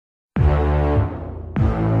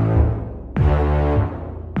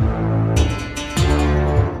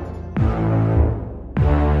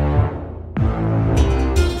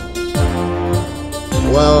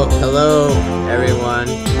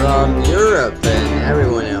and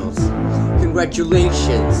everyone else.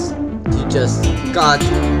 Congratulations! You just got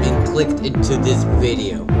and clicked into this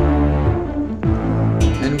video.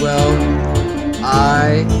 And well,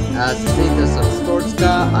 I, as Status of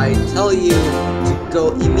Stortska, I tell you to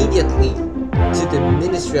go immediately to the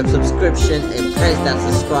Ministry of Subscription and press that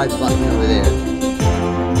subscribe button over there.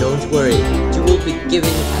 Don't worry, you will be given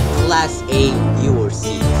a Class A viewer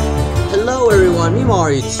seat. Hello everyone, me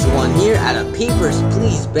Mario21 here at a Papers,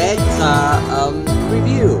 Please Beta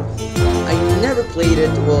review. I never played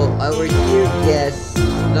it. Well, over here, yes,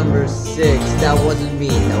 number 6, that wasn't me,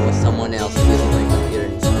 that was someone else using my computer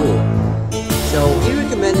in school. So he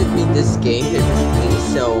recommended me this game, Papers, Please,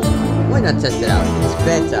 so why not test it out? It's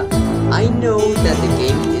beta. I know that the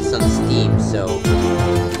game is on Steam, so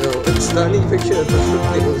a stunning picture of the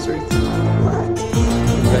potatoes right there. What?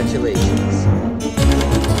 Congratulations.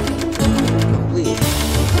 Complete.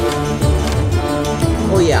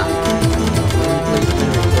 Oh yeah.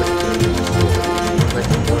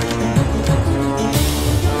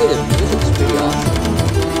 Okay, the music's pretty awesome.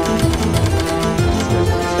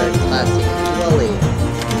 Start classic dwelling.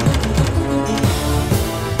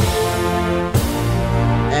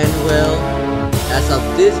 And well, as of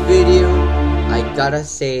this video, I gotta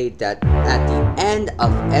say that at the end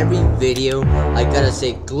of every video, I gotta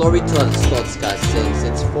say glory to Stortska, since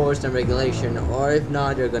it's forced and regulation, or if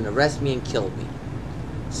not, they're gonna arrest me and kill me.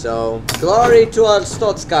 So, glory to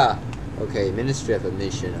Stortska! Okay, Ministry of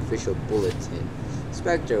Admission, official bulletin.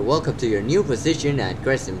 Inspector, welcome to your new position at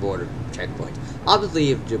Crescent Border Checkpoint.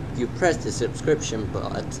 Obviously, if you press the subscription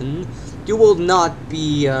button, you will not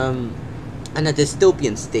be in a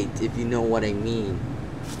dystopian state, if you know what I mean.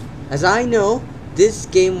 As I know, this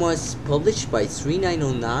game was published by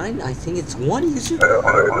 3909. I think it's one user.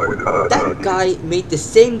 That guy made the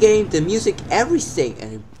same game, the music, everything,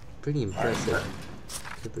 and pretty impressive.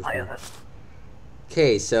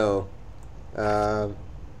 Okay, so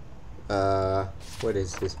what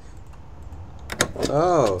is this?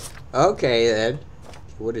 Oh, okay then.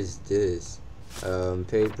 What is this?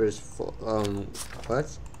 Papers for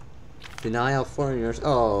what? Denial foreigners.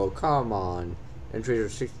 Oh, come on. Entry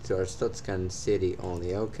restricted to our Stotskan city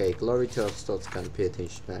only. Okay, glory to our Stotskan, pay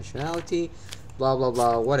attention to nationality. Blah blah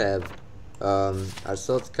blah, whatever. Our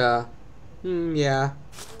Stotska. Yeah.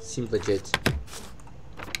 Seems legit.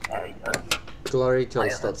 Glory to our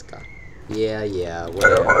Stotska. Yeah,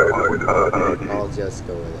 whatever. I'll just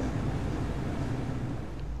go with it.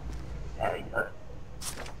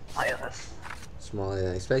 Smaller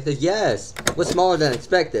than expected? Yes! What's smaller than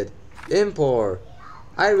expected? Import.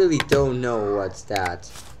 I really don't know what's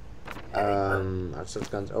that. Our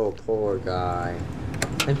subguns. Oh, poor guy.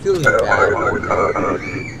 I'm feeling bad.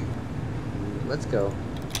 Let's go.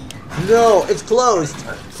 No, it's closed.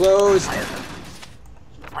 Closed.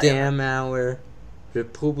 Damn hour.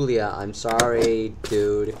 Republia. I'm sorry,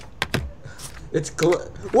 dude. It's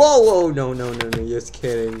whoa, no, just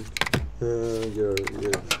kidding.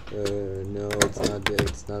 No,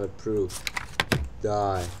 it's not approved.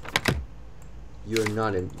 Die. You're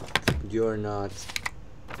not.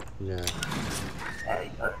 No.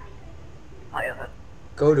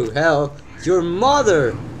 Go to hell. Your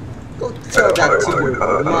mother! Go tell that to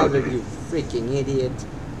your mother, you freaking idiot.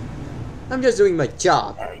 I'm just doing my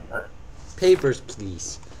job. Papers,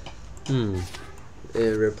 please.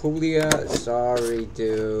 Republia, sorry,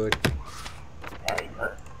 dude.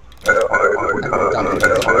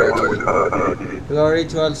 Glory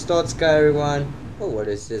to Stortska, everyone. Oh, what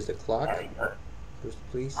is this? The clock?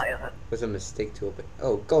 Please. Was a mistake to open.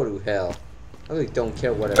 Oh, go to hell. I really don't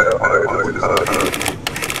care what I.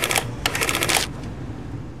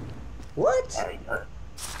 What?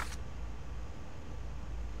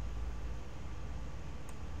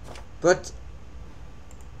 But.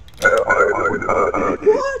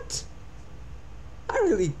 What? I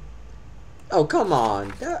really. Oh, come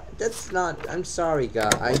on. That's not. I'm sorry,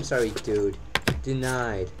 guy. I'm sorry, dude.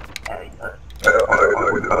 Denied.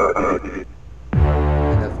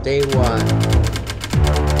 Of day 1.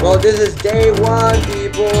 Well, this is day 1,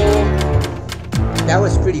 people. That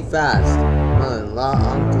was pretty fast. Mother-in-law,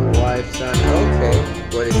 uncle, wife, son. Okay,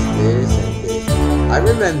 what is this and this? I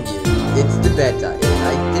remember you. It's the beta.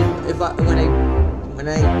 When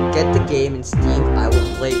I get the game in Steam, I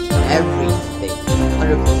will play everything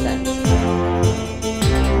 100%.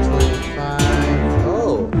 25.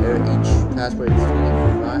 Oh, each passport is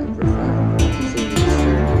 25 per 5.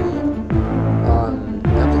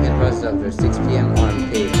 Applicant process after 6 PM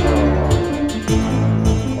unpaid.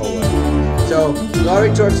 Oh well. So,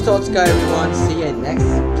 glory towards Stortska, everyone. See you next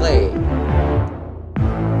play.